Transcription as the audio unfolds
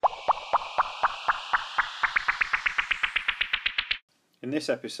In this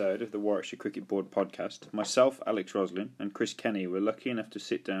episode of the Warwickshire Cricket Board podcast, myself, Alex Roslin, and Chris Kenny were lucky enough to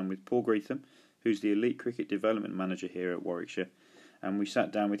sit down with Paul Greetham, who's the Elite Cricket Development Manager here at Warwickshire, and we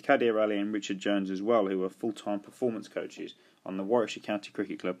sat down with Kadir Ali and Richard Jones as well, who are full-time performance coaches on the Warwickshire County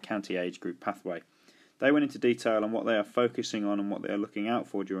Cricket Club County Age Group Pathway. They went into detail on what they are focusing on and what they are looking out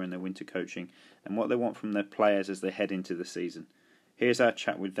for during their winter coaching, and what they want from their players as they head into the season. Here's our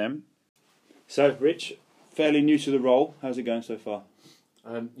chat with them. So, Rich, fairly new to the role. How's it going so far?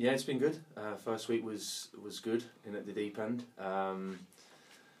 Yeah, it's been good. First week was good in at the deep end.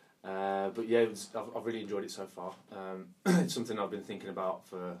 But yeah, I've really enjoyed it so far. It's something I've been thinking about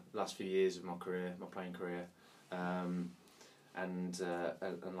for the last few years of my playing career. And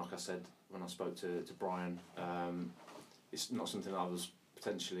like I said when I spoke to Brian, it's not something I was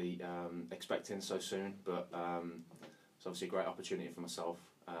potentially expecting so soon, but it's obviously a great opportunity for myself.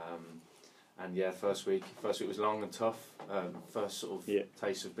 And yeah, first week was long and tough. First sort of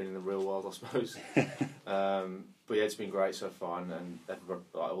taste of being in the real world, I suppose. But yeah, it's been great so far, and everybody,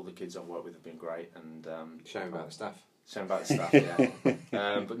 like, all the kids I've worked with have been great. And shame about the staff.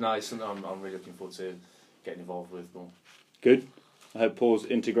 Yeah. But no, it's something I'm really looking forward to getting involved with more. Good. I hope Paul's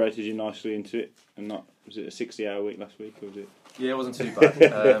integrated you nicely into it, and not, was it a 60-hour week last week, or was it? Yeah, it wasn't too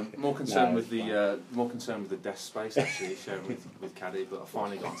bad. More concerned with the desk space actually, sharing with Caddy. But I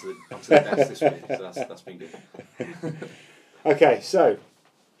finally got onto the desk this week, so that's been good. Okay, so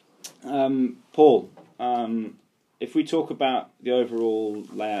Paul, if we talk about the overall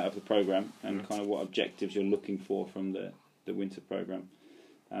layout of the programme and kind of what objectives you're looking for from the winter programme,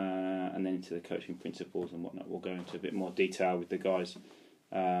 and then into the coaching principles and whatnot, we'll go into a bit more detail with the guys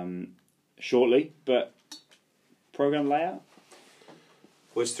shortly. But programme layout?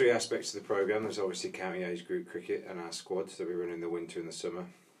 Well, there's three aspects to the programme. There's obviously county age group cricket and our squads that we run in the winter and the summer.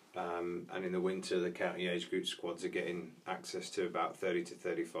 And in the winter, the county age group squads are getting access to about 30 to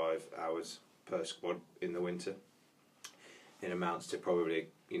 35 hours per squad in the winter. It amounts to probably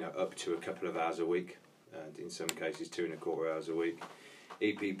up to a couple of hours a week, and in some cases 2.25 hours a week.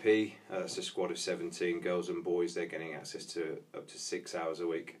 EPP, that's a squad of 17 girls and boys. They're getting access to up to 6 hours a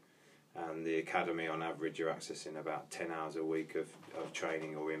week. And the academy on average are accessing about 10 hours a week of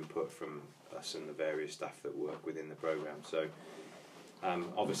training or input from us and the various staff that work within the programme. So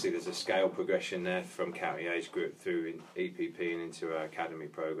obviously there's a scale progression there from county age group through EPP and into our academy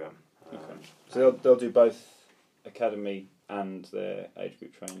programme. Okay. So they'll do both academy and their age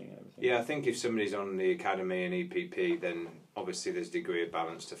group training and everything? Yeah, I think if somebody's on the academy and EPP, then obviously there's a degree of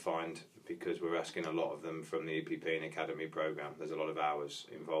balance to find, because we're asking a lot of them from the EPP and academy programme. There's a lot of hours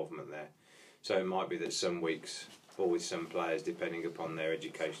involvement there. So it might be that some weeks, or with some players, depending upon their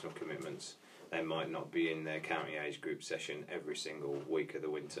educational commitments, they might not be in their county age group session every single week of the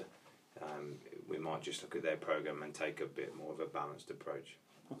winter. We might just look at their programme and take a bit more of a balanced approach.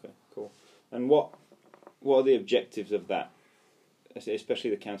 Okay, cool. And what are the objectives of that, especially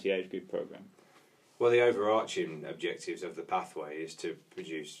the county age group programme? Well, the overarching objectives of the pathway is to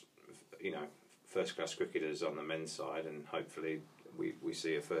produce first-class cricketers on the men's side, and hopefully we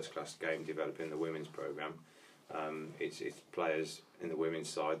see a first-class game develop in the women's programme. It's players in the women's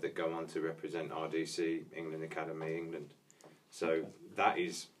side that go on to represent RDC, England Academy, England. So that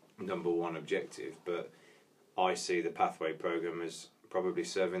is number one objective, but I see the pathway programme as probably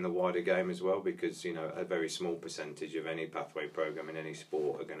serving the wider game as well, because a very small percentage of any pathway programme in any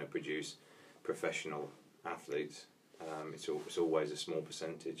sport are going to produce professional athletes. It's always a small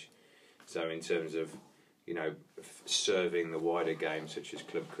percentage. So in terms of, serving the wider game, such as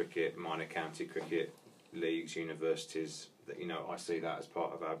club cricket, minor county cricket, leagues, universities, I see that as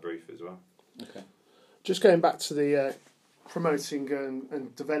part of our brief as well. Okay. Just going back to the promoting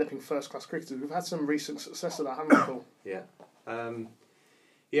and developing first-class cricketers, we've had some recent success of that, haven't we, Paul? Yeah.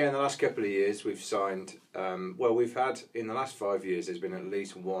 In the last couple of years we've signed, we've had, in the last 5 years, there's been at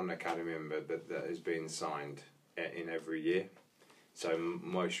least one academy member that has been signed in every year. So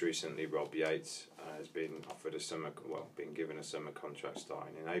most recently, Rob Yates has been offered been given a summer contract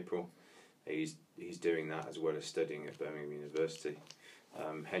starting in April. He's doing that as well as studying at Birmingham University.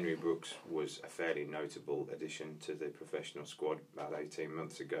 Henry Brooks was a fairly notable addition to the professional squad about 18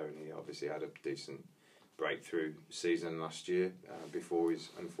 months ago, and he obviously had a decent breakthrough season last year before his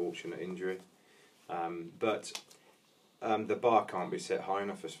unfortunate injury. But the bar can't be set high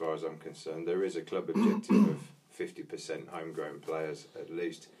enough as far as I'm concerned. There is a club objective of 50% homegrown players at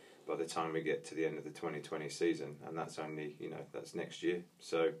least by the time we get to the end of the 2020 season, and that's only that's next year.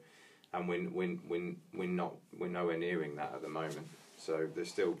 So, and we're nowhere nearing that at the moment. So there's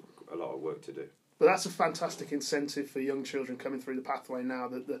still a lot of work to do. But that's a fantastic incentive for young children coming through the pathway now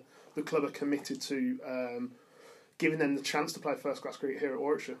that the club are committed to giving them the chance to play first class cricket here at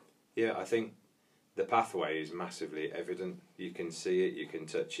Warwickshire? Yeah, I think the pathway is massively evident. You can see it, you can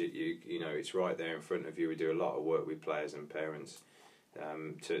touch it. You know, it's right there in front of you. We do a lot of work with players and parents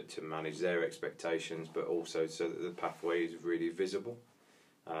to manage their expectations, but also so that the pathway is really visible.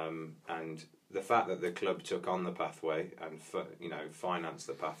 And the fact that the club took on the pathway and financed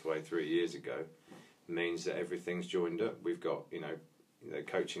the pathway 3 years ago means that everything's joined up. We've got the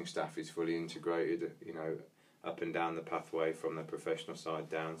coaching staff is fully integrated. Up and down the pathway from the professional side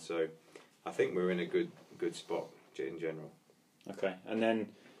down. So I think we're in a good spot in general. Okay, and then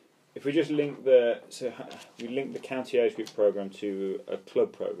if we just link the county age group programme to a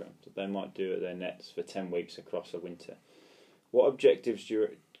club programme that they might do at their nets for 10 weeks across a winter, what objectives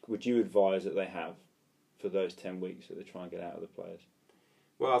would you advise that they have for those 10 weeks that they try and get out of the players?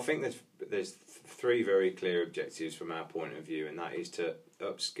 Well, I think there's three very clear objectives from our point of view, and that is to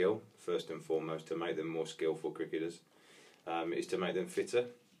upskill, first and foremost, to make them more skillful cricketers. Is to make them fitter,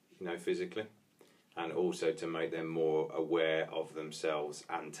 physically, and also to make them more aware of themselves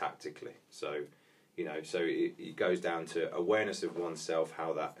and tactically. So, it goes down to awareness of oneself,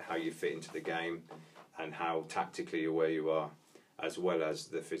 how you fit into the game, and how tactically aware you are, as well as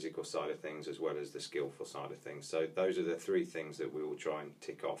the physical side of things, as well as the skillful side of things. So those are the three things that we will try and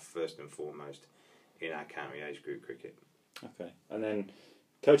tick off first and foremost in our county age group cricket. Okay, and then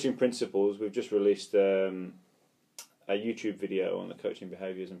coaching principles. We've just released a YouTube video on the coaching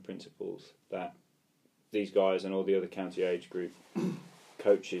behaviours and principles that these guys and all the other county age group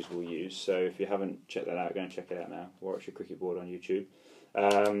coaches will use. So if you haven't checked that out, go and check it out now. Warwickshire Cricket Board on YouTube.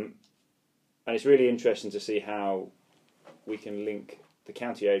 And it's really interesting to see how we can link the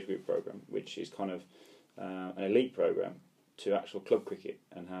county age group programme, which is kind of an elite programme, to actual club cricket,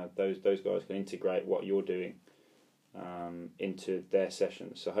 and how those guys can integrate what you're doing into their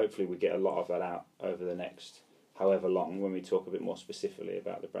sessions. So hopefully we get a lot of that out over the next however long when we talk a bit more specifically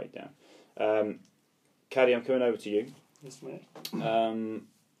about the breakdown. Caddy, I'm coming over to you. Yes, mate.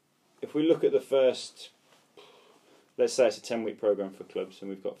 If we look at the first, let's say it's a 10-week programme for clubs,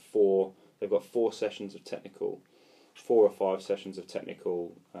 and they've got 4 sessions of technical, 4 or 5 sessions of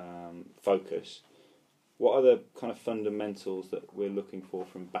technical focus. What are the kind of fundamentals that we're looking for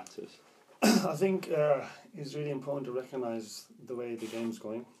from batters? I think it's really important to recognise the way the game's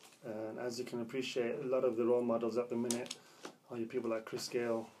going. And as you can appreciate, a lot of the role models at the minute are your people like Chris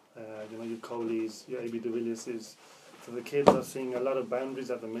Gale, your Kohlis, your AB de Villiers. So the kids are seeing a lot of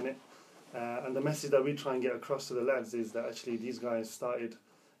boundaries at the minute. And the message that we try and get across to the lads is that actually these guys started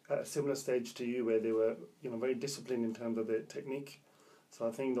at a similar stage to you, where they were very disciplined in terms of their technique. So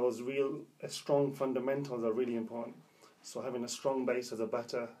I think those strong fundamentals are really important. So having a strong base as a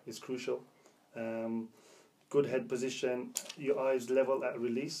batter is crucial. Good head position, your eyes level at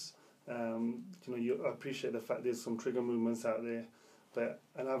release. You appreciate the fact there's some trigger movements out there,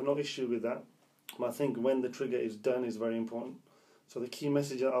 and I have no issue with that. But I think when the trigger is done is very important. So the key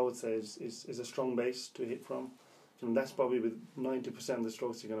message I would say is a strong base to hit from. And that's probably with 90% of the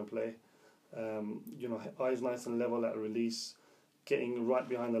strokes you're going to play. Eyes nice and level at release, getting right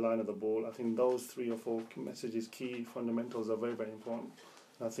behind the line of the ball. I think those 3 or 4 messages, key fundamentals, are very, very important.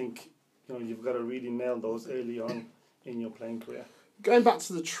 And I think you've got to really nail those early on in your playing career. Going back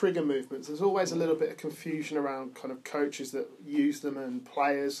to the trigger movements, there's always a little bit of confusion around kind of coaches that use them and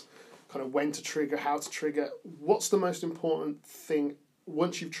players, kind of when to trigger, how to trigger. What's the most important thing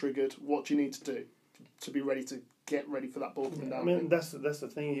once you've triggered? What do you need to do to be ready to get ready for that ball coming down? I mean, that's the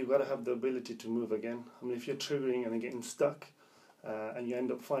thing. You've got to have the ability to move again. I mean, if you're triggering and getting stuck, and you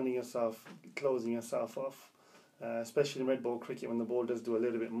end up finding yourself closing yourself off, especially in red ball cricket when the ball does do a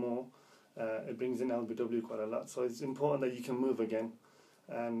little bit more, it brings in LBW quite a lot. So it's important that you can move again.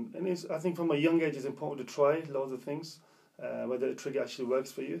 And I think from a young age it's important to try loads of things, whether the trigger actually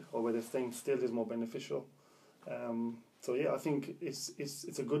works for you or whether staying still is more beneficial. So yeah, I think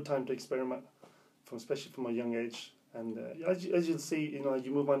it's a good time to experiment, especially from a young age. And as you'll see, as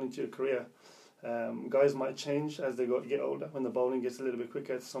you move on into your career, guys might change as they get older. When the bowling gets a little bit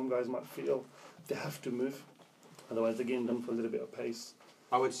quicker, some guys might feel they have to move, otherwise they're getting done for a little bit of pace.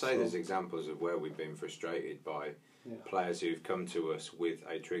 I would say there's examples of where we've been frustrated by players who've come to us with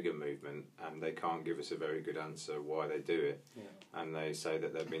a trigger movement and they can't give us a very good answer why they do it, and they say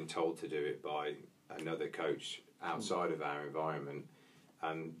that they've been told to do it by another coach outside of our environment,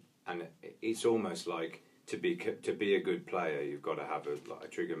 and it's almost like to be a good player you've got to have a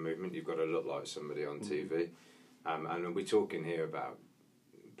trigger movement, you've got to look like somebody on TV, and we're talking here about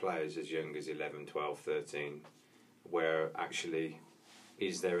players as young as 11, 12, 13, where actually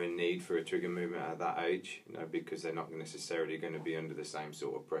is there a need for a trigger movement at that age? Because they're not necessarily going to be under the same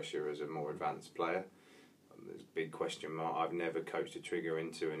sort of pressure as a more advanced player. there's a big question mark. I've never coached a trigger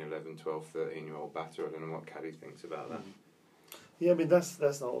into an 11, 12, 13-year-old batter. I don't know what Caddy thinks about that. Yeah, I mean that's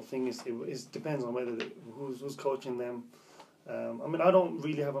the whole thing. It depends on whether who's coaching them. I mean, I don't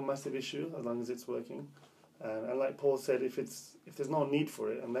really have a massive issue as long as it's working. And like Paul said, if there's no need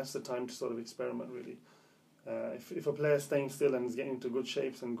for it, and that's the time to sort of experiment really. If a player's staying still and is getting into good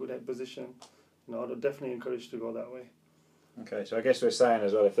shapes and good head position, I'd definitely encourage to go that way. Okay, so I guess we're saying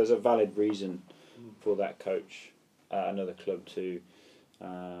as well, if there's a valid reason for that coach at another club to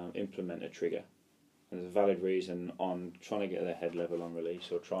implement a trigger, and there's a valid reason on trying to get their head level on release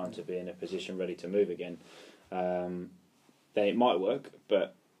or trying to be in a position ready to move again, then it might work,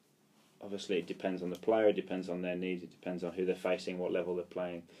 but obviously it depends on the player, it depends on their needs, it depends on who they're facing, what level they're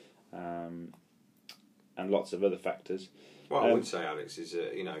playing, and lots of other factors. What I would say, Alex, is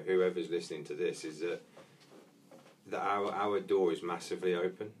that whoever's listening to this is that our door is massively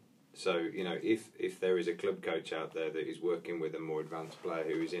open. So if there is a club coach out there that is working with a more advanced player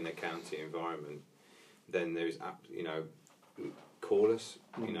who is in a county environment, then there's call us,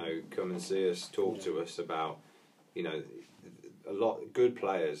 come and see us, talk to us about a lot good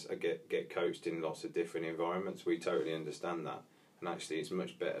players get coached in lots of different environments. We totally understand that. And actually, it's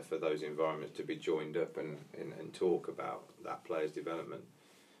much better for those environments to be joined up and talk about that player's development.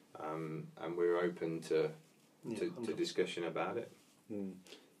 And we're open to discussion about it.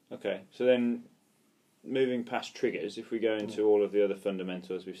 Okay, so then moving past triggers, if we go into all of the other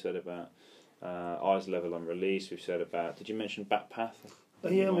fundamentals we've said about eyes level on release, we've said about, did you mention bat path?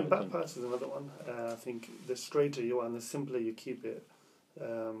 Bat path is another one. I think the straighter you are and the simpler you keep it,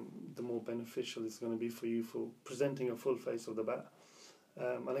 the more beneficial it's going to be for you for presenting a full face of the bat.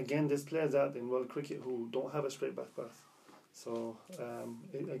 And again, there's players out in world cricket who don't have a straight bat path. So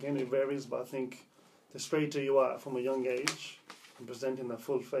it varies, but I think the straighter you are from a young age and presenting the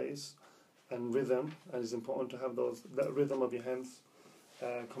full face and rhythm, and it's important to have that rhythm of your hands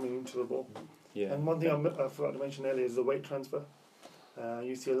coming into the ball. Yeah. And one thing I forgot to mention earlier is the weight transfer.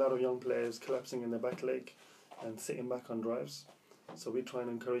 You see a lot of young players collapsing in their back leg and sitting back on drives. So we try and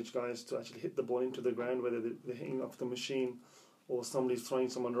encourage guys to actually hit the ball into the ground, whether they're hitting off the machine or somebody's throwing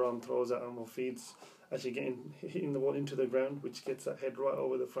some underarm throws at them or feeds, actually hitting the ball into the ground, which gets that head right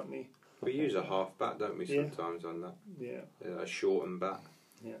over the front knee. We use a half bat, don't we, sometimes on that? Yeah. A shortened bat.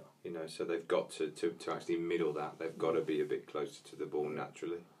 Yeah. So they've got to actually middle that. They've got to be a bit closer to the ball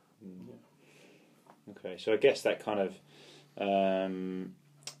naturally. Yeah. Okay, so I guess that kind of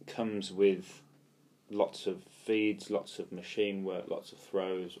comes with lots of feeds, lots of machine work, lots of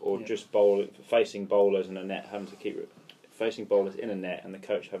throws, or just facing bowlers in a net, facing bowlers in a net, and the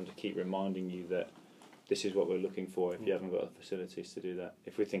coach having to keep reminding you that this is what we're looking for if you haven't got the facilities to do that.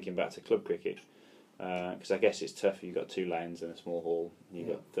 If we're thinking back to club cricket, because I guess it's tough, you've got 2 lanes and a small hall, and you've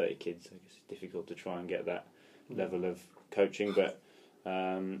got 30 kids, I guess it's difficult to try and get that level of coaching, but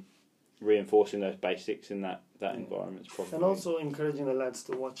reinforcing those basics in that environment is probably... And also encouraging the lads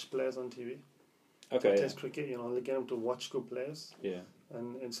to watch players on TV. Okay. Test cricket, they get them to watch good players. Yeah.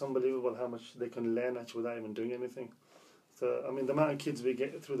 And it's unbelievable how much they can learn actually without even doing anything. So, I mean, the amount of kids we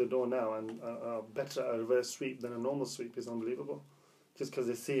get through the door now and are better at a reverse sweep than a normal sweep is unbelievable. Just because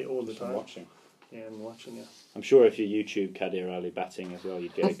they see it all the time. Watching. Yeah, and watching, yeah. I'm sure if you YouTube Kadir Ali batting as well,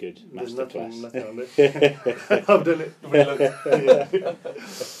 you'd get a good masterclass. Nothing on there. I've done it.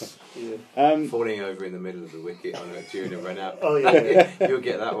 Yeah. Falling over in the middle of the wicket during a run out. Oh, yeah. You'll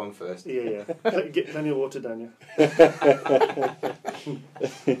get that one first. Yeah. Get plenty of water down,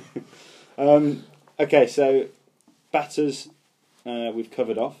 Okay, so batters we've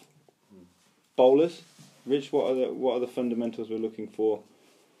covered off. Bowlers, Rich, what are the fundamentals we're looking for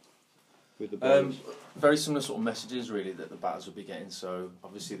with the bowlers? Very similar sort of messages really that the batters will be getting. So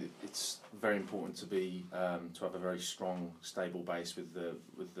obviously it's very important to be to have a very strong, stable base with the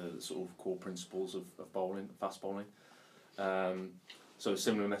sort of core principles of bowling, fast bowling. So a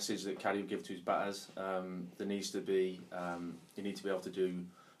similar message that Caddy would give to his batters. There needs to be you need to be able to do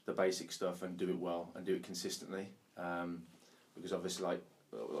the basic stuff and do it well and do it consistently. Because obviously like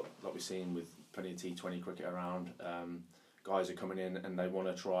we've seen with plenty of T20 cricket around, guys are coming in and they want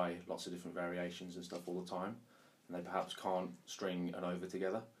to try lots of different variations and stuff all the time, and they perhaps can't string an over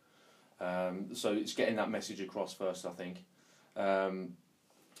together. So it's getting that message across first, I think. And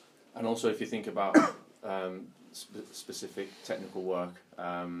also if you think about specific technical work,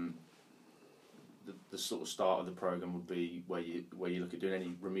 the sort of start of the programme would be where you look at doing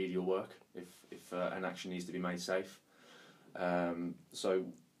any remedial work if an action needs to be made safe. So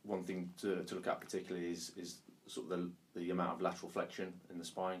one thing to look at particularly is sort of the amount of lateral flexion in the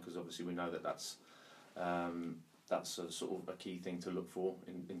spine, because obviously we know that's a sort of a key thing to look for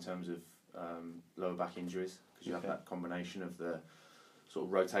in terms of lower back injuries, because you Okay. have that combination of the sort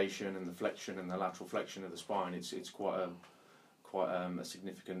of rotation and the flexion and the lateral flexion of the spine. It's quite a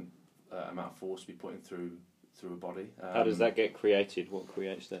significant amount of force to be putting through a body. How does that get created? What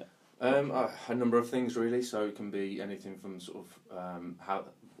creates that? A number of things really. So it can be anything from sort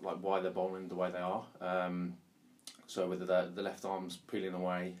of why they're bowling the way they are. So whether the left arm's peeling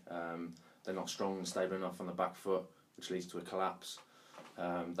away, they're not strong and stable enough on the back foot, which leads to a collapse.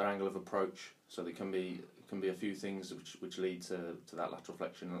 Their angle of approach. So there can be a few things which lead to that lateral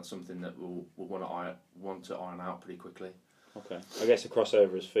flexion, and that's something that we'll want to iron out pretty quickly. Okay. I guess a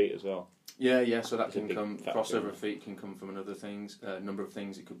crossover is feet as well. Yeah. So that It's a can big come factor, crossover isn't of feet can come from a number of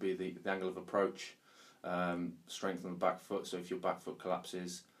things. It could be the angle of approach, strength on the back foot. So if your back foot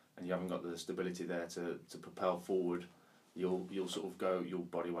collapses and you haven't got the stability there to propel forward, you'll sort of go. Your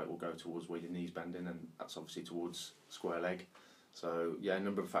body weight will go towards where your knees bending, and that's obviously towards square leg. So yeah, a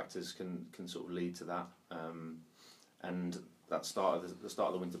number of factors can sort of lead to that. And that start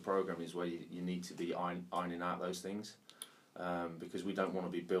of the winter program is where you need to be ironing out those things. Because we don't want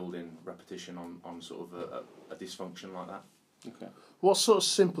to be building repetition on sort of a dysfunction like that. Okay. What sort of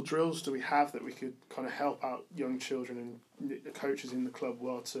simple drills do we have that we could kind of help out young children and the coaches in the club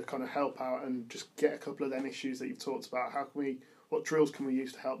well to kind of help out and just get a couple of them issues that you've talked about? What drills can we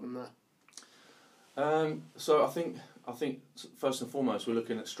use to help them there? So I think first and foremost we're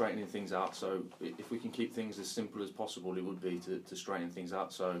looking at straightening things out. So if we can keep things as simple as possible, it would be to straighten things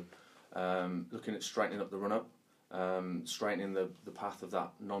out. So looking at straightening up the run up. Straightening the path of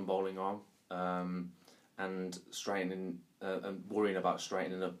that non-bowling arm, and straightening and worrying about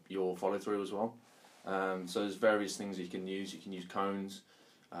straightening up your follow through as well. So there's various things you can use. You can use cones.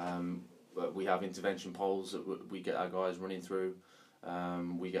 But we have intervention poles that we get our guys running through.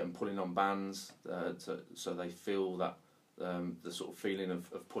 We get them pulling on bands so they feel that the sort of feeling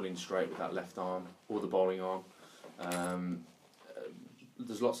of pulling straight with that left arm or the bowling arm.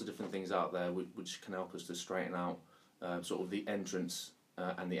 There's lots of different things out there which can help us to straighten out sort of the entrance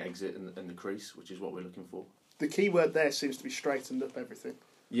and the exit and the crease, which is what we're looking for. The key word there seems to be straightened up everything.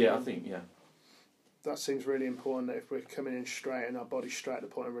 Yeah, I think, yeah. That seems really important, that if we're coming in straight and our body's straight at the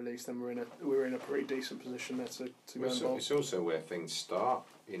point of release, then we're in a pretty decent position there to go and bowl. It's also where things start,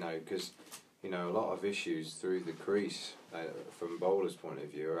 because a lot of issues through the crease from bowler's point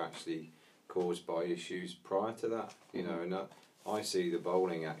of view are actually caused by issues prior to that, and I see the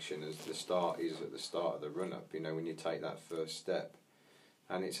bowling action as the start is at the start of the run up. When you take that first step,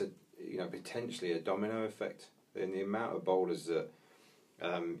 and it's potentially a domino effect. And the amount of bowlers that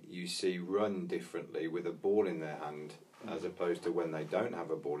you see run differently with a ball in their hand as opposed to when they don't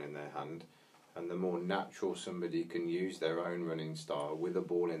have a ball in their hand, and the more natural somebody can use their own running style with a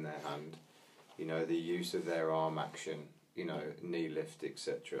ball in their hand, the use of their arm action, knee lift,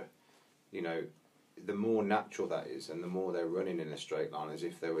 etc. The more natural that is, and the more they're running in a straight line as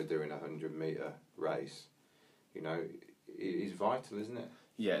if they were doing a 100-metre race, it is vital, isn't it?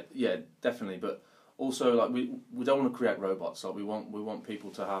 Yeah, definitely. But also, we don't want to create robots. We want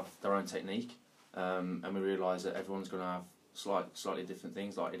people to have their own technique, and we realise that everyone's going to have slightly different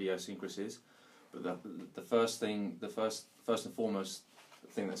things like idiosyncrasies. But the first and foremost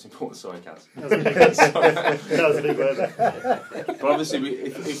thing that's important. Sorry, Kaz. That was a big word. But obviously,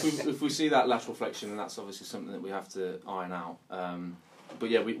 if we see that lateral flexion, then that's obviously something that we have to iron out. But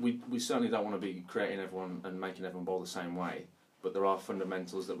yeah, we certainly don't want to be creating everyone and making everyone bowl the same way. But there are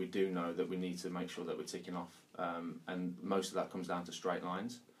fundamentals that we do know that we need to make sure that we're ticking off, and most of that comes down to straight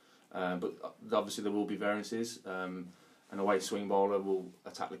lines. But obviously there will be variances. An away swing bowler will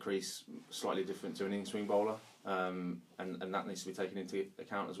attack the crease slightly different to an in-swing bowler, and that needs to be taken into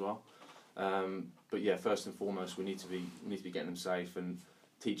account as well. But yeah, first and foremost, we need to be getting them safe and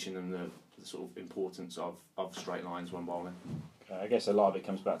teaching them the sort of importance of straight lines when bowling. I guess a lot of it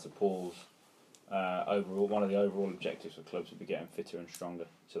comes back to Paul's overall. One of the overall objectives of clubs would be getting fitter and stronger,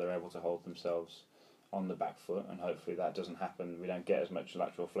 so they're able to hold themselves on the back foot, and hopefully that doesn't happen. We don't get as much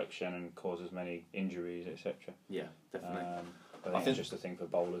lateral flexion and cause as many injuries, etc. Yeah, definitely. I think it's just a thing for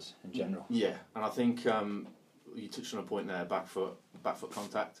bowlers in general. Yeah, and I think you touched on a point there, back foot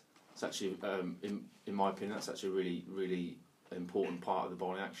contact. It's actually, in my opinion, that's actually a really, really important part of the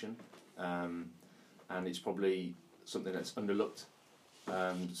bowling action, and it's probably something that's underlooked.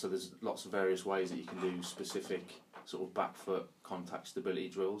 So there's lots of various ways that you can do specific sort of back foot contact stability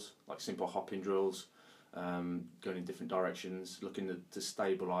drills, like simple hopping drills, going in different directions, looking to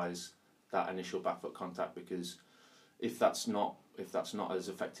stabilise that initial back foot contact, because if that's not as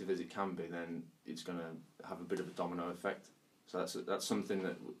effective as it can be, then it's going to have a bit of a domino effect. So that's something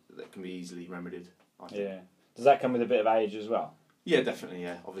that can be easily remedied, I think. Yeah. Does that come with a bit of age as well? Yeah, definitely.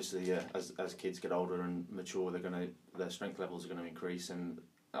 Yeah, obviously, yeah. As kids get older and mature, their strength levels are going to increase, and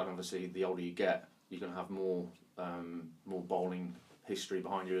obviously, the older you get, you're going to have more bowling history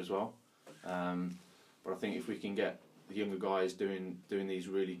behind you as well. But I think if we can get the younger guys doing these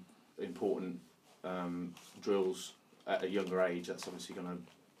really important drills at a younger age, that's obviously going to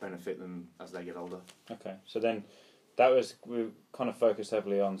benefit them as they get older. Okay, so then we've kind of focused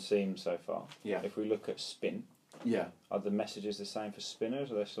heavily on seam so far. Yeah. If we look at spin, Yeah. are the messages the same for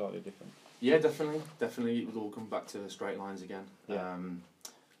spinners, or are they slightly different? Yeah, definitely. It would all come back to straight lines again. Yeah.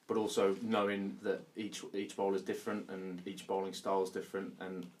 But also knowing that each bowler is different and each bowling style is different,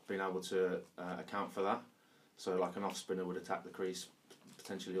 and being able to account for that. So, like an off spinner would attack the crease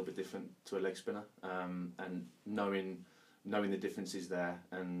potentially a little bit different to a leg spinner, and knowing the differences there,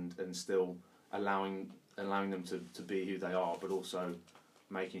 and still allowing them to be who they are, but also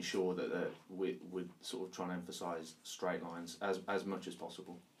making sure that we're sort of trying to emphasise straight lines as much as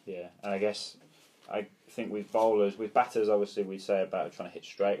possible. Yeah, and I think with batters, obviously we say about trying to hit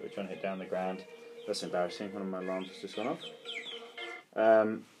straight, we're trying to hit down the ground. That's embarrassing. One of my alarms has just gone off.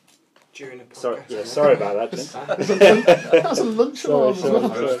 During the podcast. Sorry about that, Jim. That was a lunch alarm as From the well.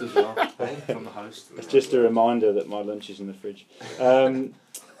 host as well. From the host. It's just a reminder that my lunch is in the fridge. I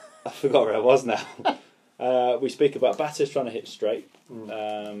forgot where I was now. We speak about batters trying to hit straight.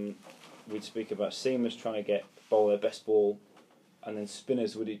 We'd speak about seamers trying to bowl their best ball, and then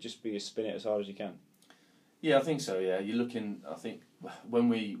spinners, would it just be spin it as hard as you can? Yeah, I think so. Yeah, you're looking. I think when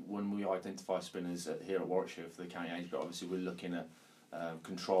we identify spinners here at Warwickshire for the county age group, obviously we're looking at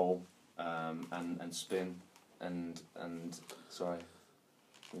control and spin and sorry,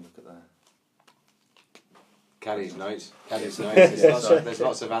 let me look at there. Caddy's notes. Sorry. There's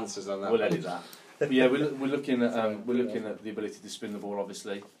lots of answers on that. We'll edit that. But yeah, we're looking at the ability to spin the ball,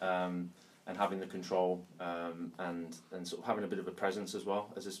 obviously, and having the control, and sort of having a bit of a presence as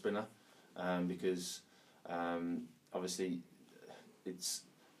well as a spinner, because obviously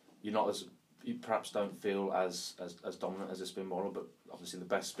you perhaps don't feel as dominant as a spin bowler, but obviously the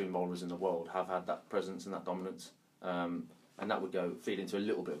best spin bowlers in the world have had that presence and that dominance, and that would feed into a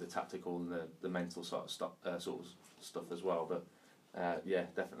little bit of the tactical and the mental sort of stuff as well. But yeah,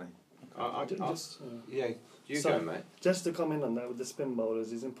 definitely. Go, mate. Just to comment on that with the spin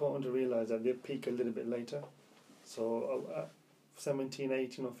bowlers, it's important to realise that they peak a little bit later. So at 17,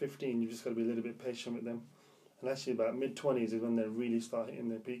 18 or 15, you've just got to be a little bit patient with them. And actually about mid-20s is when they really start hitting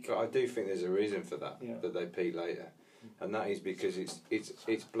their peak. But I do think there's a reason for that, that they peak later. And that is because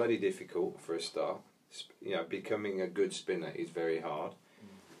it's bloody difficult for a start. You know, becoming a good spinner is very hard.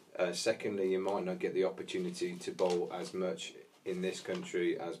 Secondly, you might not get the opportunity to bowl as much in this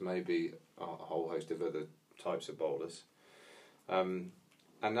country as maybe a whole host of other types of bowlers. And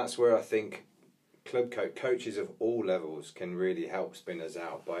that's where I think club coaches of all levels can really help spinners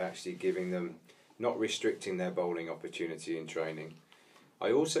out by actually giving them, not restricting their bowling opportunity in training.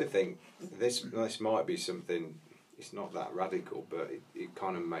 I also think this might be something, it's not that radical, but it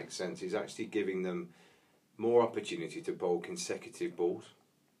kind of makes sense, is actually giving them more opportunity to bowl consecutive balls.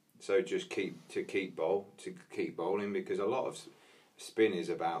 So just keep bowling, because a lot of spin is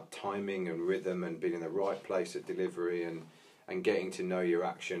about timing and rhythm and being in the right place at delivery and getting to know your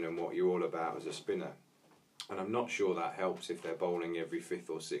action and what you're all about as a spinner. And I'm not sure that helps if they're bowling every fifth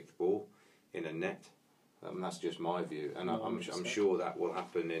or sixth ball in a net. That's just my view, and I'm sure that will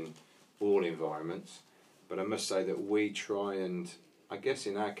happen in all environments. But I must say that we try and, I guess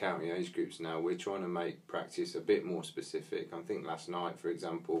in our county age groups now, we're trying to make practice a bit more specific. I think last night, for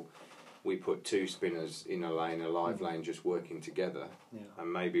example, we put two spinners in a live lane, just working together,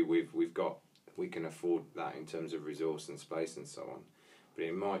 and maybe we can afford that in terms of resource and space and so on. But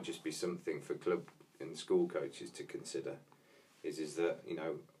it might just be something for club and school coaches to consider. Is that, you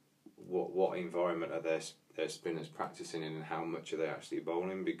know, what environment are their spinners practicing in, and how much are they actually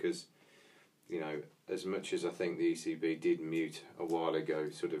bowling? Because, you know, as much as I think the ECB did mute a while ago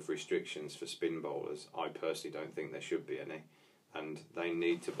sort of restrictions for spin bowlers, I personally don't think there should be any, and they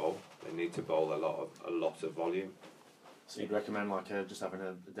need to bowl. They need to bowl a lot of volume. So you'd recommend just having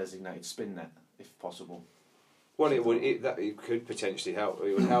a designated spin net if possible? Well, it could potentially help.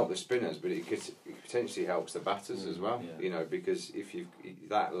 It would help the spinners, but it potentially helps the batters as well. Yeah. You know, because if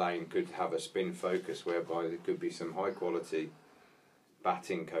that lane could have a spin focus whereby there could be some high quality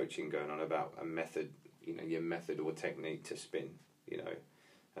batting coaching going on about a method, you know, your method or technique to spin, you know,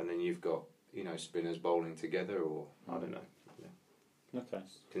 and then you've got, you know, spinners bowling together, or I don't know. Yeah. Okay.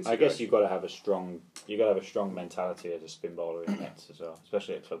 I guess you've got to have a strong mentality as a spin bowler in nets as well,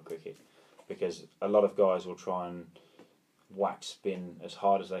 especially at club cricket, because a lot of guys will try and whack spin as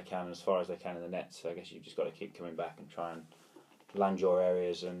hard as they can, as far as they can in the net. So I guess you've just got to keep coming back and try and land your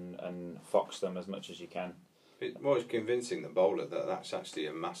areas and fox them as much as you can. It's convincing the bowler that that's actually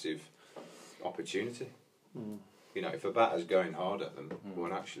a massive opportunity. You know, if a batter's going hard at them,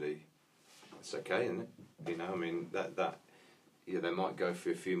 well, actually, it's okay, isn't it? You know, I mean, that yeah, they might go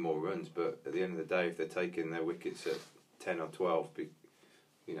for a few more runs, but at the end of the day, if they're taking their wickets at 10 or 12,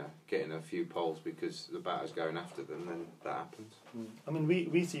 you know, getting a few poles because the batter's going after them, then that happens. I mean,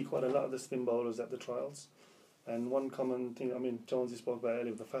 we see quite a lot of the spin bowlers at the trials, and one common thing, I mean, Jonesy spoke about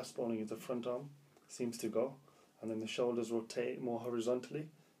earlier with the fast bowling, is the front arm seems to go, and then the shoulders rotate more horizontally,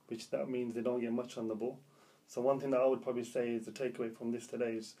 which that means they don't get much on the ball. So one thing that I would probably say is the takeaway from this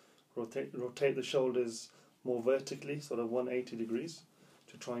today is rotate the shoulders more vertically, sort of 180 degrees,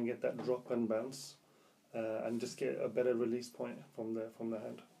 to try and get that drop and bounce, and just get a better release point from the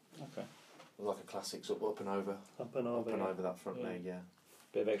hand. Okay. Like a classic sort of up and over. Up and over That front leg, yeah.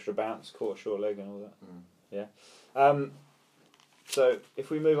 Bit of extra bounce, caught a short leg and all that. Yeah. So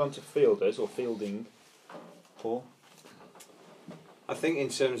if we move on to fielders or fielding, Paul? I think in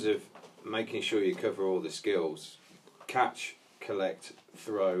terms of making sure you cover all the skills, catch, collect,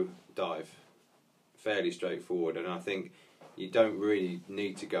 throw, dive, fairly straightforward, and I think you don't really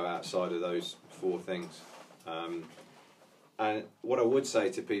need to go outside of those 4 things. And what I would say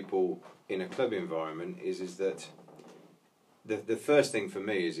to people in a club environment is that the first thing for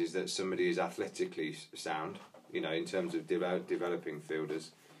me is that somebody is athletically sound, you know, in terms of developing fielders,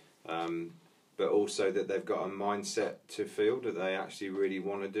 but also that they've got a mindset to field, that they actually really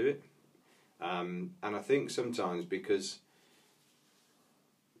want to do it. And I think sometimes because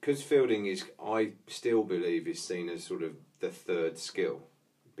fielding is, I still believe, is seen as sort of the third skill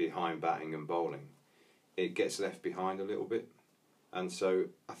behind batting and bowling, it gets left behind a little bit. And so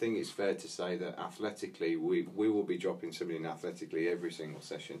I think it's fair to say that athletically, we will be dropping somebody in athletically every single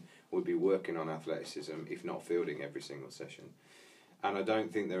session. We'll be working on athleticism, if not fielding, every single session. And I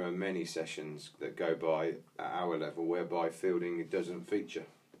don't think there are many sessions that go by at our level whereby fielding doesn't feature.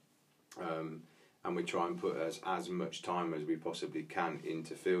 And we try and put as much time as we possibly can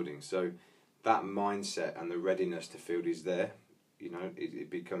into fielding. So that mindset and the readiness to field is there. You know,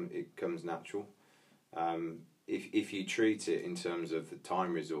 it comes natural. If you treat it in terms of the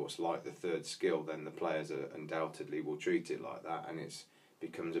time resource like the third skill, then the players undoubtedly will treat it like that, and it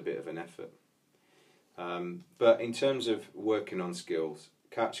becomes a bit of an effort. But in terms of working on skills,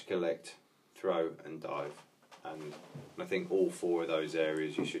 catch, collect, throw and dive, and I think all 4 of those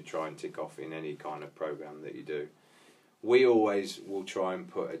areas you should try and tick off in any kind of program that you do. We always will try and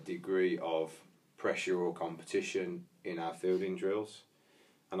put a degree of pressure or competition in our fielding drills.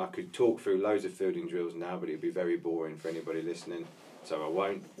 And I could talk through loads of fielding drills now, but it'd be very boring for anybody listening, so I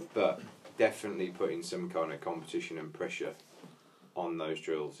won't. But definitely putting some kind of competition and pressure on those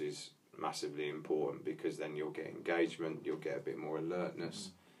drills is massively important, because then you'll get engagement, you'll get a bit more alertness,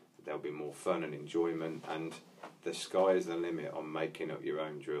 there'll be more fun and enjoyment, and the sky is the limit on making up your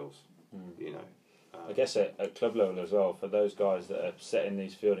own drills, you know. I guess at club level as well, for those guys that are setting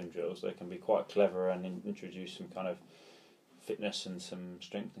these fielding drills, they can be quite clever and introduce some kind of fitness and some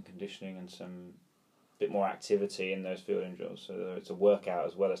strength and conditioning and some bit more activity in those fielding drills, so that it's a workout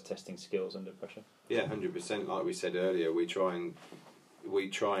as well as testing skills under pressure. Yeah, 100%. Like we said earlier, we try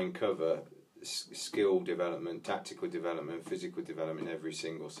and cover skill development, tactical development, physical development every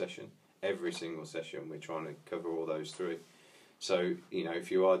single session. Every single session, we're trying to cover all those 3. So, you know, if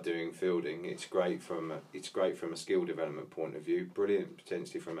you are doing fielding, it's great from a skill development point of view. Brilliant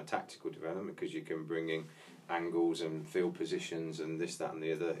potentially from a tactical development, because you can bring in angles and field positions and this, that and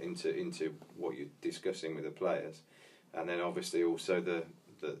the other into what you're discussing with the players. And then obviously also the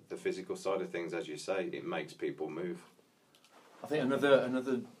physical side of things, as you say, it makes people move. I think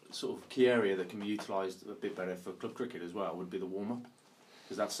another sort of key area that can be utilised a bit better for club cricket as well would be the warm-up,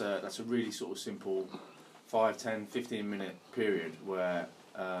 because that's a really sort of simple 5, 10, 15 minute period where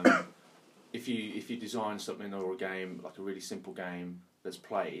if you design something or a game, like a really simple game that's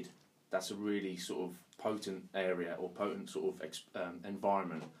played, that's a really sort of potent area or potent sort of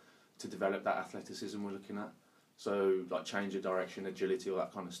environment to develop that athleticism we're looking at. So like change of direction, agility, all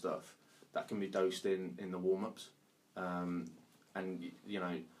that kind of stuff, that can be dosed in the warm-ups. And, you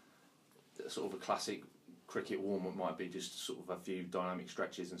know, sort of a classic cricket warm-up might be just sort of a few dynamic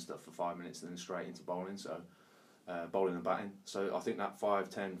stretches and stuff for 5 minutes and then straight into bowling, so bowling and batting. So I think that 5,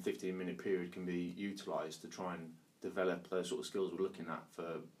 10, 15 minute period can be utilised to try and develop those sort of skills we're looking at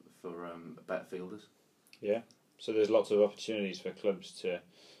for better fielders. Yeah, so there's lots of opportunities for clubs to,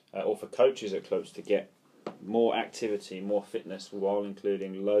 or for coaches at clubs to get more activity, more fitness, while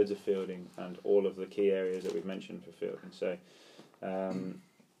including loads of fielding and all of the key areas that we've mentioned for fielding. So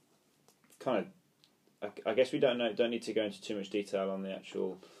kind of I guess we don't need to go into too much detail on the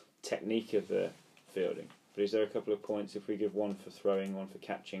actual technique of the fielding. But is there a couple of points, if we give one for throwing, one for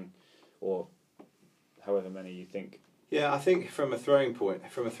catching, or however many you think? Yeah, I think from a throwing point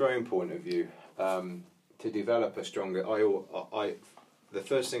of view, to develop a stronger, the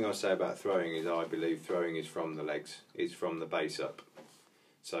first thing I say about throwing is I believe throwing is from the legs, it's from the base up.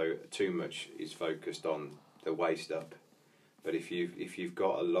 So too much is focused on the waist up. But if you've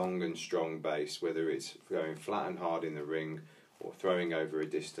got a long and strong base, whether it's going flat and hard in the ring or throwing over a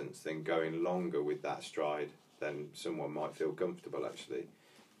distance, then going longer with that stride, then someone might feel comfortable actually.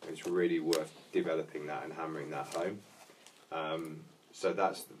 It's really worth developing that and hammering that home. So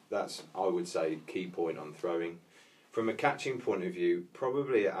that's I would say key point on throwing. From a catching point of view,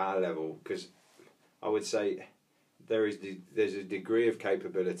 probably at our level, because I would say there's a degree of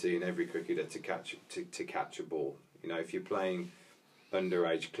capability in every cricketer to catch a ball. You know, if you're playing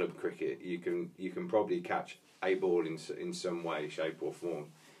underage club cricket, you can probably catch a ball in some way, shape or form.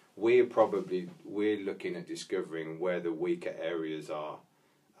 We're looking at discovering where the weaker areas are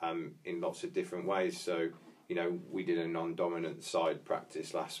in lots of different ways. So, you know, we did a non-dominant side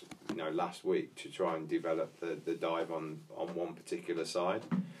practice last week to try and develop the dive on one particular side.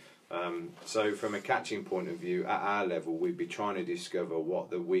 So from a catching point of view, at our level, we'd be trying to discover what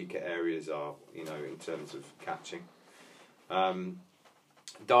the weaker areas are, you know, in terms of catching.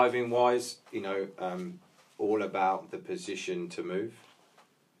 Diving wise, you know, all about the position to move.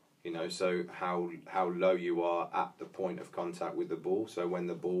 You know, so how low you are at the point of contact with the ball. So when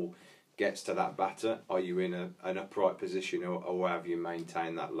the ball gets to that batter, are you in an upright position or have you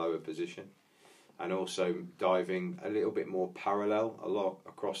maintained that lower position? And also diving a little bit more parallel, a lot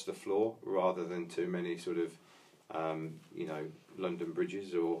across the floor, rather than too many sort of, you know, London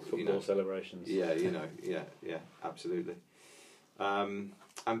bridges or football celebrations. Yeah, you know, yeah, absolutely. And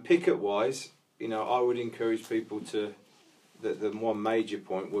picket wise, you know, I would encourage people to. The one major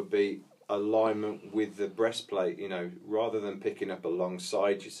point would be alignment with the breastplate. You know, rather than picking up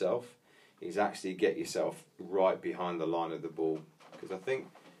alongside yourself, is actually get yourself right behind the line of the ball. Because I think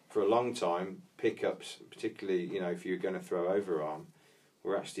for a long time, pickups, particularly, you know, if you're going to throw overarm,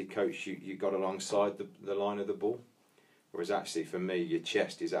 were actually coached you got alongside the line of the ball. Whereas actually for me, your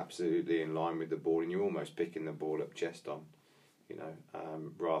chest is absolutely in line with the ball and you're almost picking the ball up chest on, you know,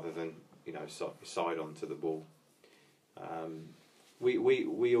 rather than, you know, side onto the ball.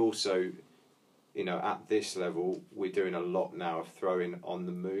 We also, you know, at this level, we're doing a lot now of throwing on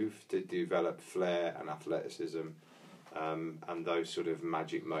the move to develop flair and athleticism. And those sort of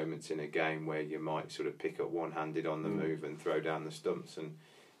magic moments in a game where you might sort of pick up one-handed on the move and throw down the stumps. And,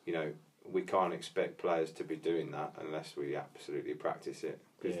 you know, we can't expect players to be doing that unless we absolutely practice it,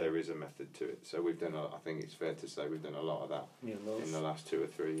 because there is a method to it. So we've done, I think it's fair to say we've done a lot of that in the last 2 or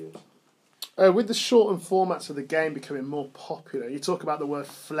 3 years. With the shortened formats of the game becoming more popular, you talk about the word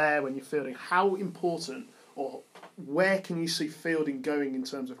flair when you're fielding. How important, or where can you see fielding going in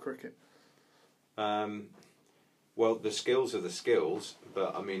terms of cricket? Well, the skills are the skills,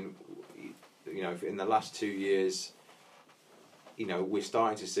 but I mean, you know, in the last 2 years, you know, we're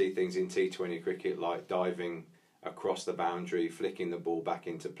starting to see things in T20 cricket like diving across the boundary, flicking the ball back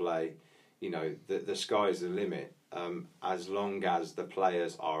into play. You know, the sky's the limit, as long as the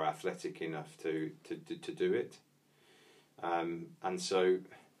players are athletic enough to do it. And so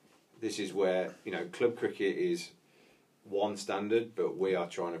this is where, you know, club cricket is one standard, but we are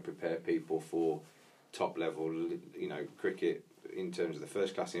trying to prepare people for top level, you know, cricket in terms of the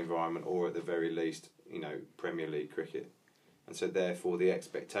first class environment, or at the very least, you know, Premier League cricket. And so therefore the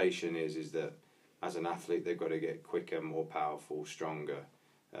expectation is that as an athlete they've got to get quicker, more powerful, stronger,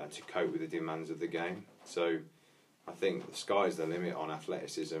 to cope with the demands of the game. So I think the sky's the limit on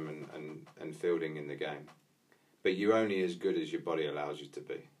athleticism and fielding in the game. But you're only as good as your body allows you to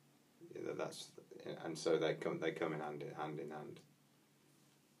be. You know, and so they come in hand in hand.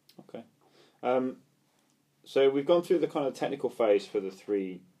 Okay. So we've gone through the kind of technical phase for the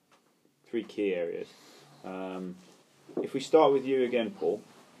three key areas. If we start with you again, Paul,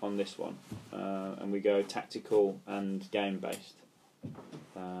 on this one, and we go tactical and game based,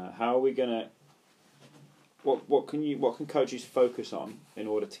 how are we gonna? What can coaches focus on in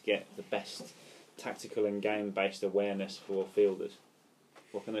order to get the best tactical and game based awareness for fielders?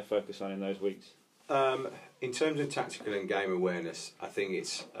 What can they focus on in those weeks? In terms of tactical and game awareness, I think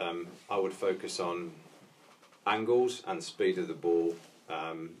it's I would focus on angles and speed of the ball.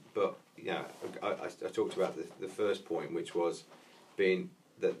 But yeah, I talked about the first point, which was being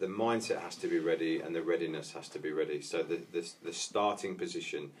that the mindset has to be ready and the readiness has to be ready. So the starting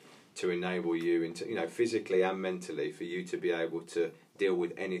position to enable you, into, you know, physically and mentally, for you to be able to deal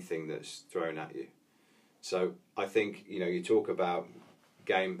with anything that's thrown at you. So I think, you talk about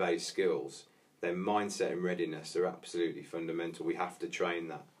game-based skills, then mindset and readiness are absolutely fundamental. We have to train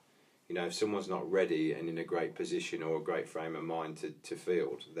that. If someone's not ready and in a great position or a great frame of mind to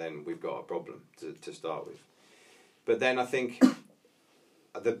field, then we've got a problem to start with. But then I think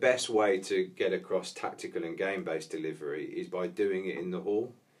the best way to get across tactical and game-based delivery is by doing it in the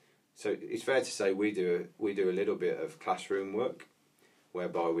hall. So it's fair to say we do a little bit of classroom work,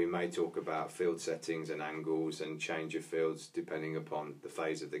 whereby we may talk about field settings and angles and change of fields depending upon the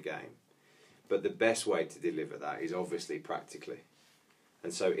phase of the game. But the best way to deliver that is obviously practically.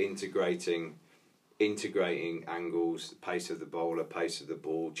 And so integrating angles, pace of the bowler, pace of the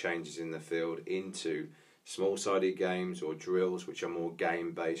ball, changes in the field into small-sided games or drills, which are more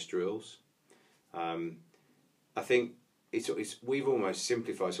game-based drills. I think we've almost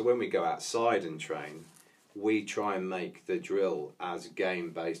simplified. So when we go outside and train, we try and make the drill as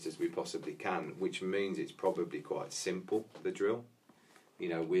game-based as we possibly can, which means it's probably quite simple, the drill.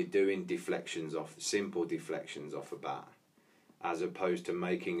 We're doing simple deflections off a bat, as opposed to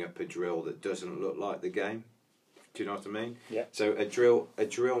making up a drill that doesn't look like the game. Do you know what I mean? Yeah. So a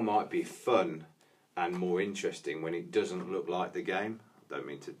drill might be fun and more interesting when it doesn't look like the game. I don't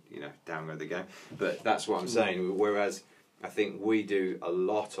mean to, downgrade the game, but that's what I'm saying. Whereas I think we do a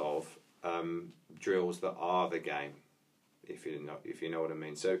lot of drills that are the game, if you know what I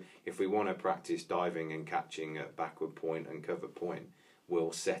mean. So if we want to practice diving and catching at backward point and cover point,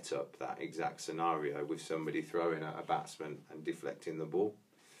 we'll set up that exact scenario with somebody throwing at a batsman and deflecting the ball.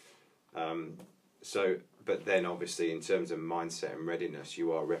 But then obviously in terms of mindset and readiness,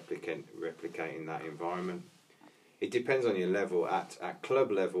 you are replicating that environment. It depends on your level. At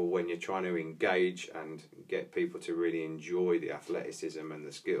club level, when you're trying to engage and get people to really enjoy the athleticism and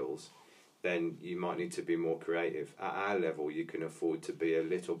the skills, then you might need to be more creative. At our level, you can afford to be a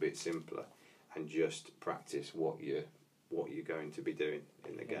little bit simpler and just practice what you're going to be doing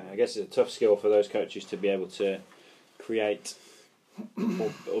in the game. I guess it's a tough skill for those coaches to be able to create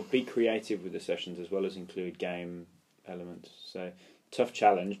or be creative with the sessions as well as include game elements. So tough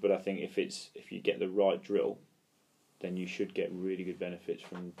challenge, but I think if you get the right drill, then you should get really good benefits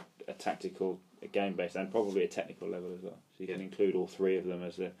from a tactical, a game-based, and probably a technical level as well. So you can include all three of them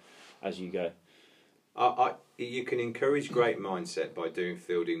as you go. You can encourage great mindset by doing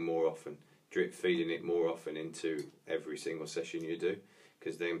fielding more often, drip feeding it more often into every single session you do,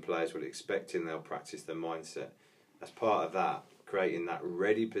 because then players will expect and they'll practice their mindset. As part of that, creating that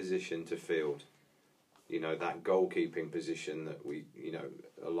ready position to field, that goalkeeping position that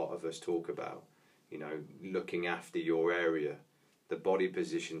a lot of us talk about, looking after your area, the body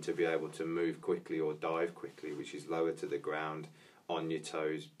position to be able to move quickly or dive quickly, which is lower to the ground, on your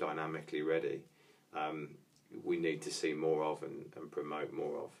toes, dynamically ready. We need to see more of and promote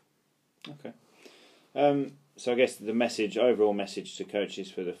more of. Okay. So I guess the overall message to coaches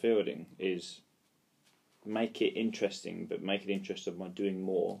for the fielding is make it interesting, but make it interesting by doing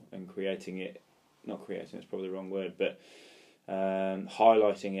more and creating it. Not creating, that's probably the wrong word, but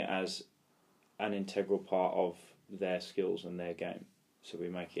highlighting it as an integral part of their skills and their game. So we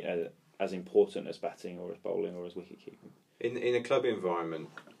make it as important as batting or as bowling or as wicket keeping. In a club environment,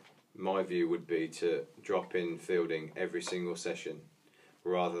 my view would be to drop in fielding every single session,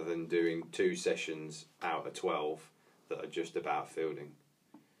 rather than doing 2 sessions out of 12 that are just about fielding,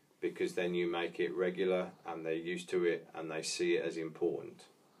 because then you make it regular and they're used to it and they see it as important.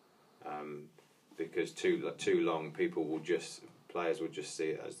 Because too long, players will just see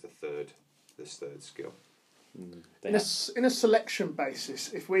it as the third skill. In a selection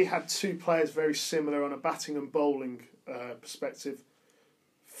basis, if we had 2 players very similar on a batting and bowling perspective,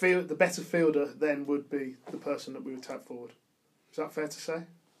 the better fielder then would be the person that we would tap forward. Is that fair to say?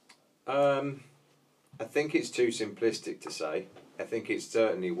 I think it's too simplistic to say. I think it's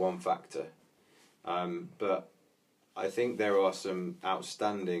certainly one factor. But I think there are some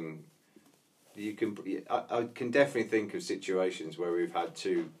outstanding... I can definitely think of situations where we've had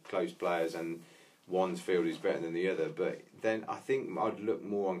 2 close players and one's field is better than the other, but then I think I'd look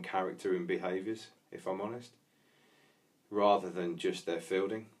more on character and behaviours, if I'm honest, rather than just their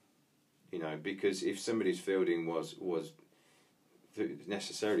fielding. Because if somebody's fielding was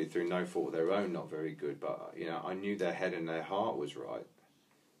necessarily through no fault of their own not very good, but I knew their head and their heart was right,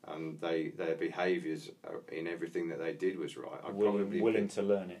 and their behaviours in everything that they did was right. I'd probably willing to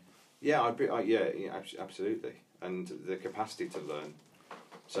learn it. Yeah, absolutely, and the capacity to learn.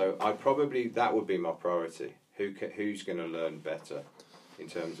 So that would be my priority. Who's going to learn better in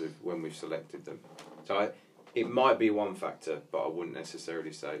terms of when we've selected them. So it might be one factor, but I wouldn't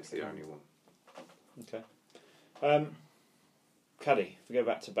necessarily say it's the only one. Okay. Caddy, if we go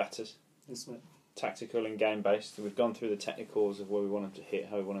back to batters. Yes, mate. tactical and game based. We've gone through the technicals of where we want them to hit,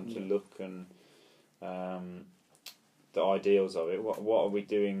 how we want them to look, and the ideals of it. What are we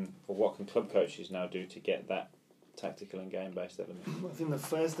doing, or what can club coaches now do to get that tactical and game based element? I think the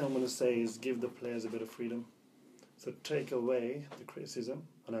first thing I'm going to say is give the players a bit of freedom. So take away the criticism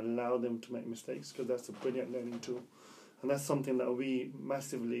and allow them to make mistakes, because that's a brilliant learning tool. And that's something that we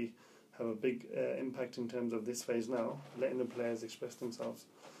massively have a big impact in terms of this phase now, letting the players express themselves.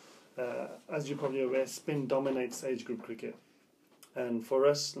 As you're probably aware, spin dominates age group cricket. And for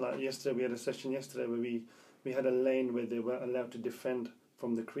us, like yesterday, we had a session yesterday where we had a lane where they weren't allowed to defend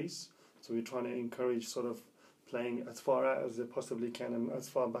from the crease. So we're trying to encourage sort of playing as far out as they possibly can and as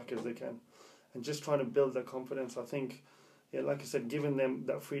far back as they can. And just trying to build their confidence. I think, yeah, like I said, giving them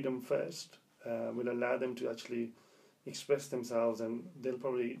that freedom first will allow them to actually express themselves, and they'll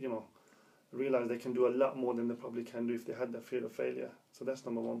probably, realise they can do a lot more than they probably can do if they had that fear of failure. So that's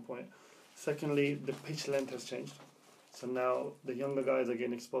number 1 point. Secondly, the pitch length has changed. So now the younger guys are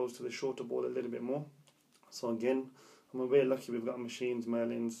getting exposed to the shorter ball a little bit more. So again, I'm very lucky we've got machines,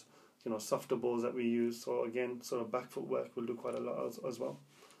 Merlins, softer balls that we use. So again, sort of back foot work will do quite a lot as well.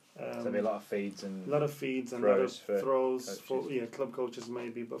 So there'll be a lot of feeds and throws for club coaches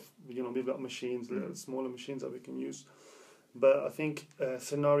maybe, but we've got machines, little smaller machines that we can use. But I think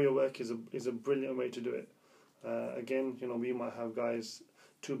scenario work is a brilliant way to do it. Again, we might have guys,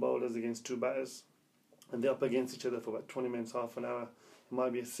 2 bowlers against 2 batters, and they're up against each other for about 20 minutes, half an hour. It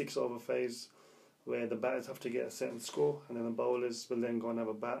might be a 6-over phase where the batters have to get a certain score, and then the bowlers will then go and have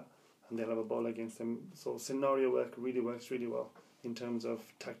a bat, and they'll have a bowler against them. So scenario work really works really well in terms of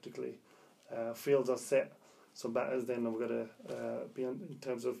tactically. Fields are set, so batters then have got to be in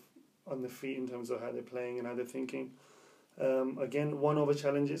terms of on the feet, in terms of how they're playing and how they're thinking. Again, 1-over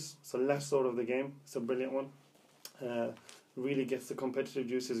challenges, so last sort of the game, it's a brilliant one. Really gets the competitive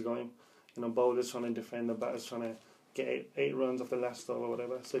juices going. Bowlers trying to defend, the batters trying to get 8 runs off the last over,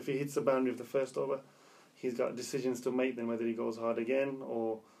 whatever. So if he hits the boundary of the first over, he's got decisions to make then, whether he goes hard again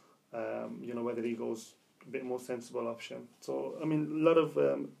or whether he goes a bit more sensible option. So a lot of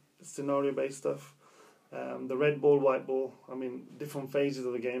scenario based stuff. The red ball, white ball, different phases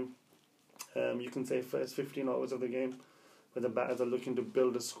of the game. You can say first 15 overs of the game where the batters are looking to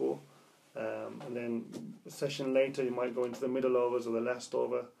build a score, and then a session later you might go into the middle overs or the last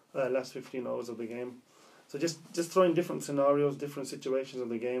 15 overs of the game. So just throwing different scenarios, different situations of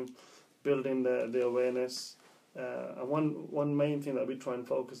the game, building the awareness. And one main thing that we try and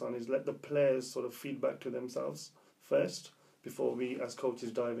focus on is let the players sort of feedback to themselves first before we as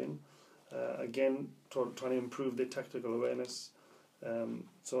coaches dive in. Again, trying to improve their tactical awareness.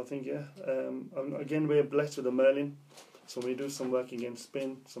 So I think, again, we're blessed with the Merlin. So we do some work against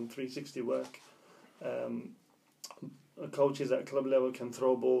spin, some 360 work. Coaches at club level can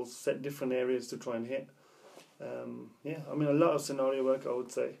throw balls, set different areas to try and hit. A lot of scenario work, I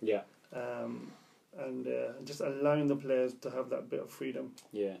would say. Yeah. And just allowing the players to have that bit of freedom.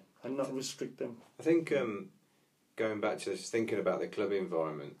 Yeah. And not restrict them. I think going back to this, thinking about the club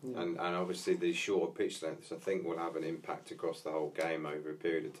environment and obviously the shorter pitch lengths, I think will have an impact across the whole game over a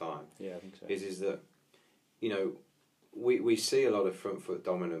period of time. Yeah, I think so. Is that, we see a lot of front foot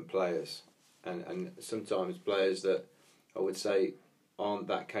dominant players and sometimes players that I would say aren't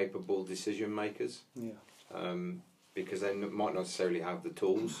that capable decision makers. Yeah. Because they might not necessarily have the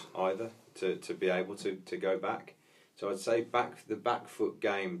tools either to be able to go back. So I'd say the back foot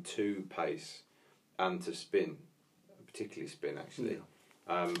game to pace and to spin, particularly spin actually,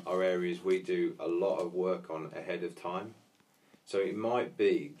 are areas we do a lot of work on ahead of time. So it might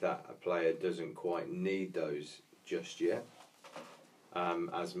be that a player doesn't quite need those just yet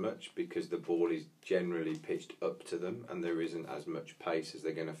as much because the ball is generally pitched up to them and there isn't as much pace as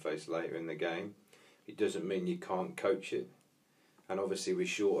they're going to face later in the game. It doesn't mean you can't coach it. And obviously with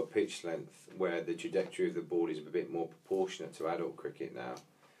shorter pitch length, where the trajectory of the ball is a bit more proportionate to adult cricket now,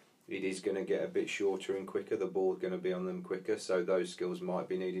 it is going to get a bit shorter and quicker. The ball's going to be on them quicker, so those skills might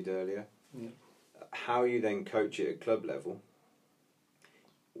be needed earlier. Yeah. How you then coach it at club level,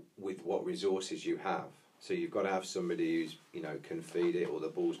 with what resources you have. So you've got to have somebody who's can feed it, or the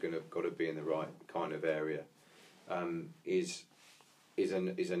ball's got to be in the right kind of area.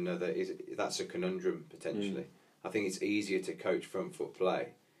 That's a conundrum potentially. I think it's easier to coach front foot play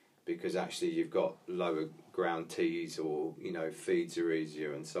because actually you've got lower ground tees or feeds are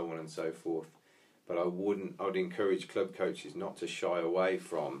easier and so on and so forth. But I'd encourage club coaches not to shy away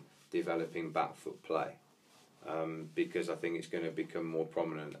from developing back foot play because I think it's going to become more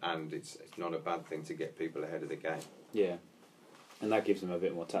prominent and it's not a bad thing to get people ahead of the game. Yeah, and that gives them a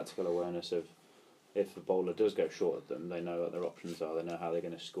bit more tactical awareness of if a bowler does go short of them, they know what their options are. They know how they're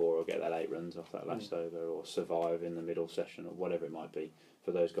going to score or get that 8 runs off that last over, or survive in the middle session, or whatever it might be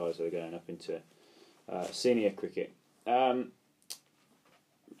for those guys that are going up into senior cricket.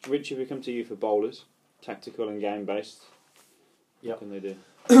 Richard, we come to you for bowlers, tactical and game based. Yep. What can they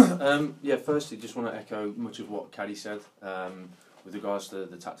do? Firstly, just want to echo much of what Caddy said with regards to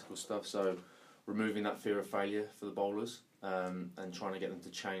the tactical stuff. So, removing that fear of failure for the bowlers and trying to get them to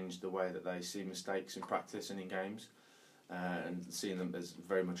change the way that they see mistakes in practice and in games, and seeing them as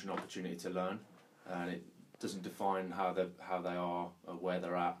very much an opportunity to learn. And it doesn't define how they are, or where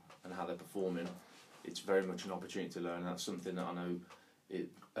they're at, and how they're performing. It's very much an opportunity to learn. And that's something that I know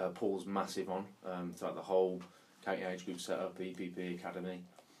Paul's massive on throughout the whole county age group setup, EPP Academy.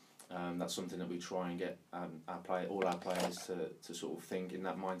 That's something that we try and get all our players to sort of think in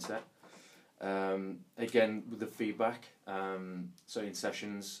that mindset. Again, with the feedback, so in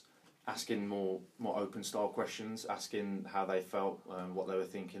sessions, asking more open style questions, asking how they felt, what they were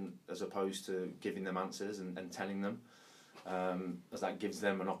thinking, as opposed to giving them answers and telling them, as that gives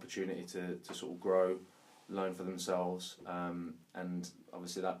them an opportunity to sort of grow, learn for themselves, and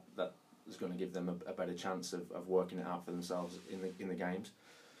obviously that is going to give them a better chance of working it out for themselves in the games.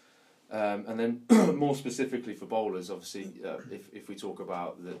 And then more specifically for bowlers, obviously, if we talk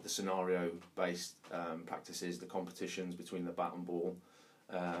about the scenario-based practices, the competitions between the bat and ball,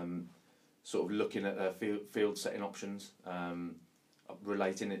 sort of looking at field setting options,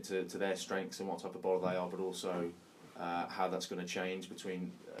 relating it to their strengths and what type of bowler they are, but also how that's going to change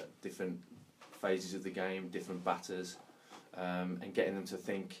between different phases of the game, different batters, and getting them to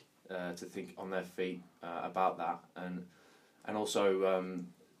think on their feet about that, and also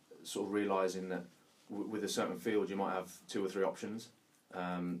sort of realising that with a certain field you might have 2 or 3 options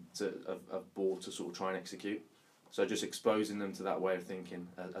of ball to sort of try and execute. So just exposing them to that way of thinking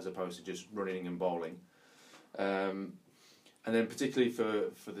as opposed to just running and bowling. And then particularly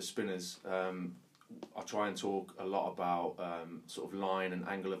for the spinners, I try and talk a lot about sort of line and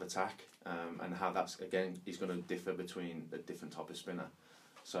angle of attack, and how that's again is going to differ between a different type of spinner.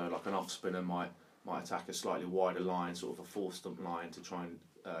 So like an off spinner might attack a slightly wider line, sort of a 4-stump line to try and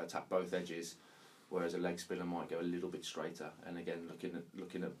attack both edges, whereas a leg spinner might go a little bit straighter. And again,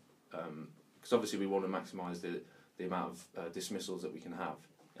 looking at because obviously we want to maximise the amount of dismissals that we can have,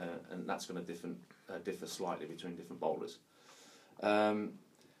 and that's going to differ slightly between different bowlers.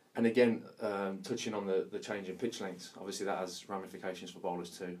 And again, touching on the change in pitch lengths, obviously that has ramifications for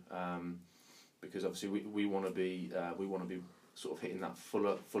bowlers too, because obviously we want to be sort of hitting that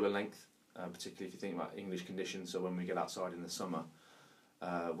fuller length, particularly if you think about English conditions. So when we get outside in the summer,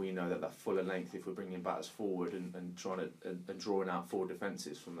 we know that fuller length, if we're bringing batters forward and trying to and drawing out forward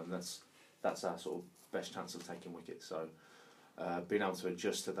defences from them, that's our sort of best chance of taking wickets. So being able to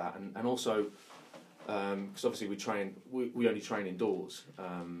adjust to that, and also because obviously we only train indoors,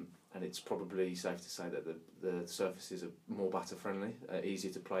 and it's probably safe to say that the surfaces are more batter friendly,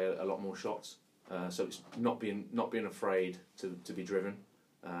 easier to play a lot more shots. So it's not being afraid to be driven,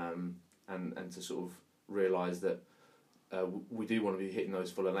 and to sort of realise that we do want to be hitting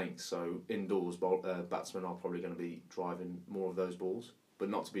those fuller lengths. So indoors, batsmen are probably going to be driving more of those balls, but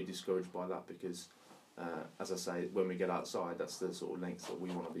not to be discouraged by that, because as I say, when we get outside, that's the sort of length that we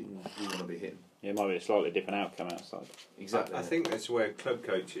want to be hitting. Yeah, it might be a slightly different outcome outside. Exactly. I think that's where club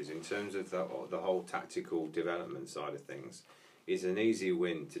coaches, in terms of the whole tactical development side of things, is an easy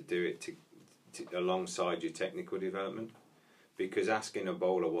win to do it to alongside your technical development, because asking a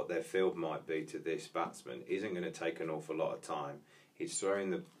bowler what their field might be to this batsman isn't going to take an awful lot of time. He's throwing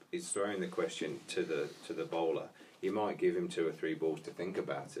the question to the bowler. You might give him 2 or 3 balls to think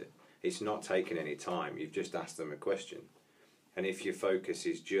about it. It's not taking any time. You've just asked them a question. And if your focus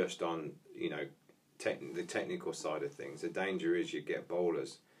is just on, the technical side of things, the danger is you get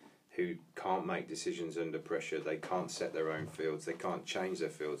bowlers who can't make decisions under pressure. They can't set their own fields. They can't change their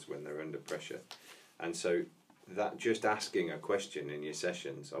fields when they're under pressure. And so that just asking a question in your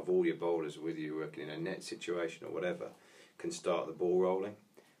sessions of all your bowlers, whether you're working in a net situation or whatever, can start the ball rolling.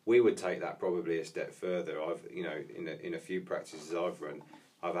 We would take that probably a step further. In a few practices I've run,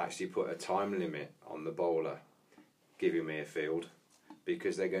 I've actually put a time limit on the bowler giving me a field,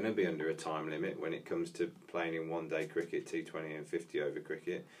 because they're going to be under a time limit when it comes to playing in one-day cricket, T20 and 50 over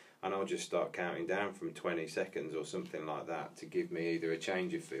cricket, and I'll just start counting down from 20 seconds or something like that to give me either a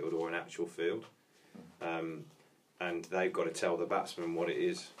change of field or an actual field. And they've got to tell the batsman what it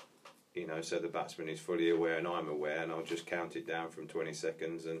is, so the batsman is fully aware and I'm aware, and I'll just count it down from 20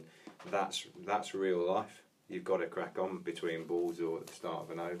 seconds, and that's real life. You've got to crack on between balls or at the start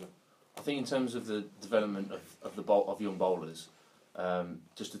of an over. I think in terms of the development of young bowlers,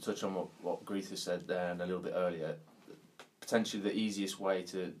 Just to touch on what Greetha said there and a little bit earlier, potentially the easiest way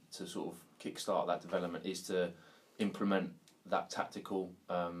to sort of kickstart that development is to implement that tactical,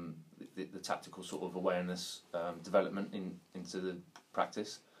 the tactical sort of awareness development into the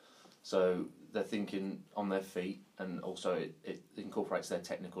practice. So they're thinking on their feet, and also it incorporates their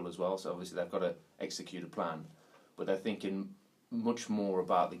technical as well. So obviously they've got to execute a plan, but they're thinking much more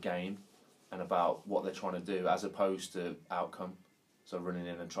about the game and about what they're trying to do as opposed to outcome. So running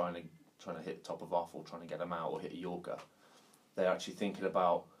in and trying to hit the top of off or trying to get them out or hit a Yorker. They're actually thinking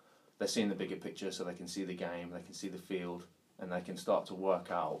about, they're seeing the bigger picture, so they can see the game, they can see the field, and they can start to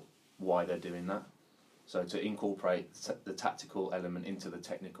work out why they're doing that. So to incorporate the tactical element into the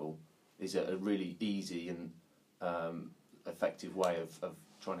technical is a really easy and effective way of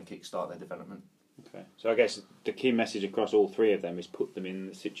trying to kickstart their development. Okay, so I guess the key message across all three of them is put them in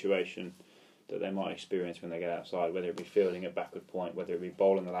the situation that they might experience when they get outside, whether it be fielding at backward point, whether it be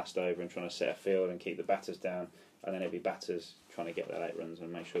bowling the last over and trying to set a field and keep the batters down, and then it'd be batters trying to get their 8 runs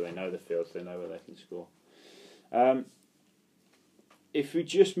and make sure they know the field so they know where they can score. If we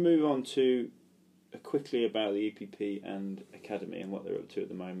just move on to quickly about the EPP and Academy and what they're up to at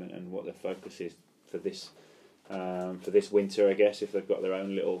the moment and what their focus is for this winter, I guess, if they've got their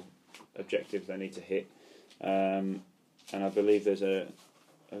own little objectives they need to hit. And I believe there's a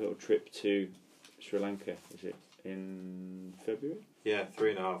little trip to Sri Lanka, is it in February? Yeah,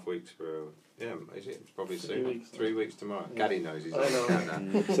 3.5 weeks for. Yeah, is it? It's probably soon. 3 weeks tomorrow. Yeah. Gaddy knows he's I know.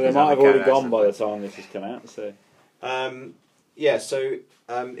 on So they might have already gone by the time this has come out. So yeah, so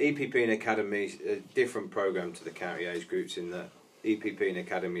EPP and Academy, a different programme to the county age groups in that EPP and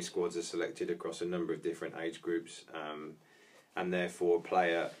Academy squads are selected across a number of different age groups, and therefore a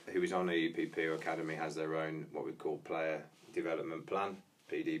player who is on a EPP or Academy has their own what we call player development plan,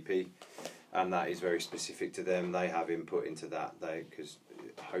 PDP, and that is very specific to them. They have input into that, because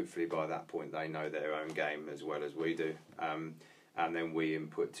hopefully by that point they know their own game as well as we do. And then we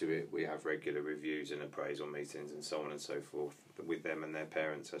input to it. We have regular reviews and appraisal meetings and so on and so forth with them and their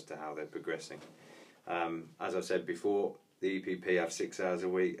parents as to how they're progressing. As I've said before, the EPP have 6 hours a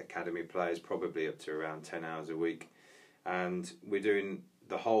week. Academy players probably up to around 10 hours a week. And we're doing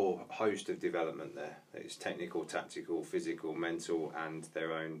the whole host of development there. It's technical, tactical, physical, mental, and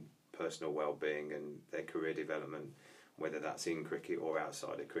their own personal well-being and their career development, whether that's in cricket or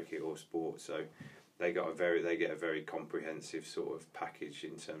outside of cricket or sport. So they get a very comprehensive sort of package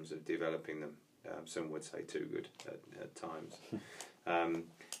in terms of developing them. Some would say too good at times.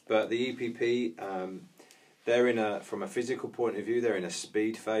 But the EPP, they're from a physical point of view, they're in a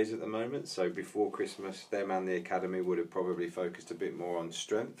speed phase at the moment. So before Christmas, them and the Academy would have probably focused a bit more on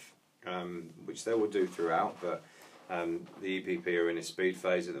strength, which they will do throughout. But the EPP are in a speed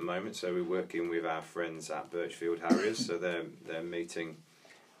phase at the moment. So we're working with our friends at Birchfield Harriers. So they're meeting.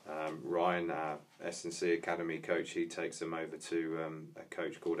 Ryan, our S&C Academy coach, he takes them over to a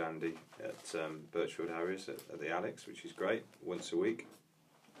coach called Andy at Birchfield Harriers at the Alex, which is great, once a week.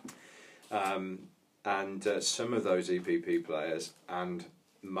 And some of those EPP players and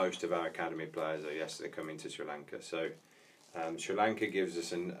most of our Academy players they're coming to Sri Lanka. So Sri Lanka gives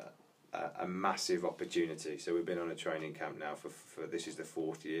us a massive opportunity. So we've been on a training camp now for this is the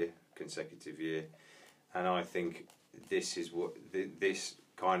 4th consecutive year, and I think this is what this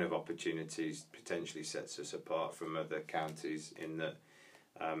kind of opportunities potentially sets us apart from other counties in that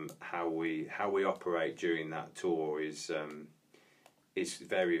how we operate during that tour is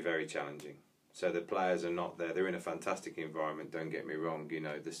very, very challenging. So the players are not there. They're in a fantastic environment. Don't get me wrong. You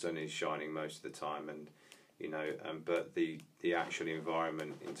know, the sun is shining most of the time, and but the actual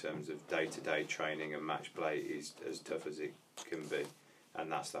environment in terms of day-to-day training and match play is as tough as it can be,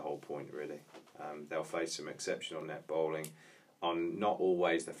 and that's the whole point really. They'll face some exceptional net bowling on not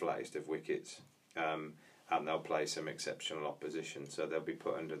always the flattest of wickets, and they'll play some exceptional opposition, so they'll be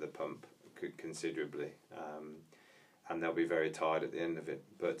put under the pump considerably, and they'll be very tired at the end of it.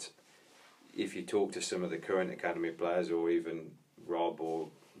 But if you talk to some of the current Academy players, or even Rob or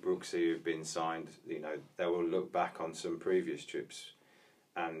Brooksy who've been signed, they will look back on some previous trips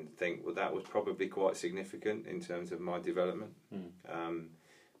and think, well, that was probably quite significant in terms of my development.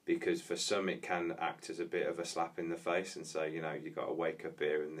 Because for some it can act as a bit of a slap in the face and say, you've got to wake up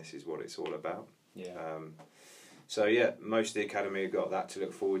here and this is what it's all about. So most of the Academy have got that to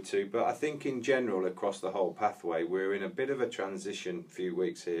look forward to. But I think in general, across the whole pathway, we're in a bit of a transition few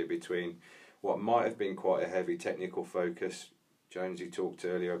weeks here between what might have been quite a heavy technical focus. Jonesy talked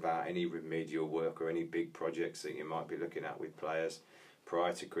earlier about any remedial work or any big projects that you might be looking at with players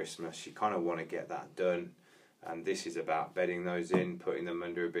prior to Christmas. You kind of want to get that done. And this is about bedding those in, putting them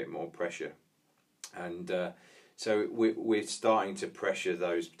under a bit more pressure. And So we're starting to pressure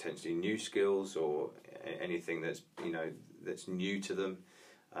those potentially new skills or anything that's that's new to them,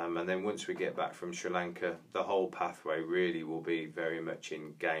 and then once we get back from Sri Lanka, the whole pathway really will be very much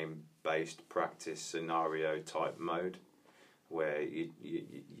in game-based practice scenario type mode, where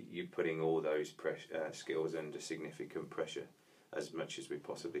you're putting all those skills under significant pressure as much as we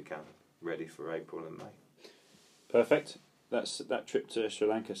possibly can, ready for April and May. Perfect. That trip to Sri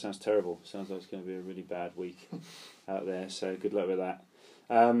Lanka sounds terrible. Sounds like it's going to be a really bad week out there. So good luck with that.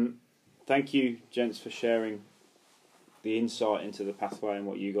 Thank you, gents, for sharing the insight into the pathway and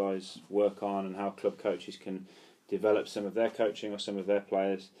what you guys work on, and how club coaches can develop some of their coaching or some of their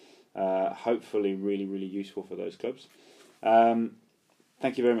players. Hopefully, really, really useful for those clubs.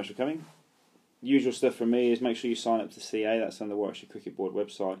 Thank you very much for coming. Usual stuff from me is make sure you sign up to CA. That's on the Warwickshire Cricket Board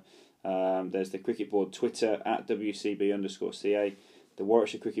website. There's the Cricket Board Twitter at WCB_CA, the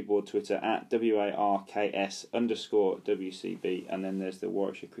Warwickshire Cricket Board Twitter at WARKS_WCB, and then there's the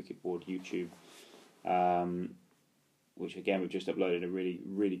Warwickshire Cricket Board YouTube, which again we've just uploaded a really,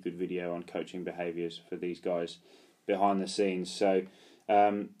 really good video on coaching behaviours for these guys behind the scenes. So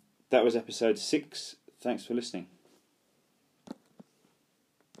that was episode 6. Thanks for listening.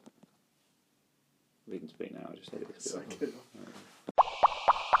 We can speak now. I just need it to be So good.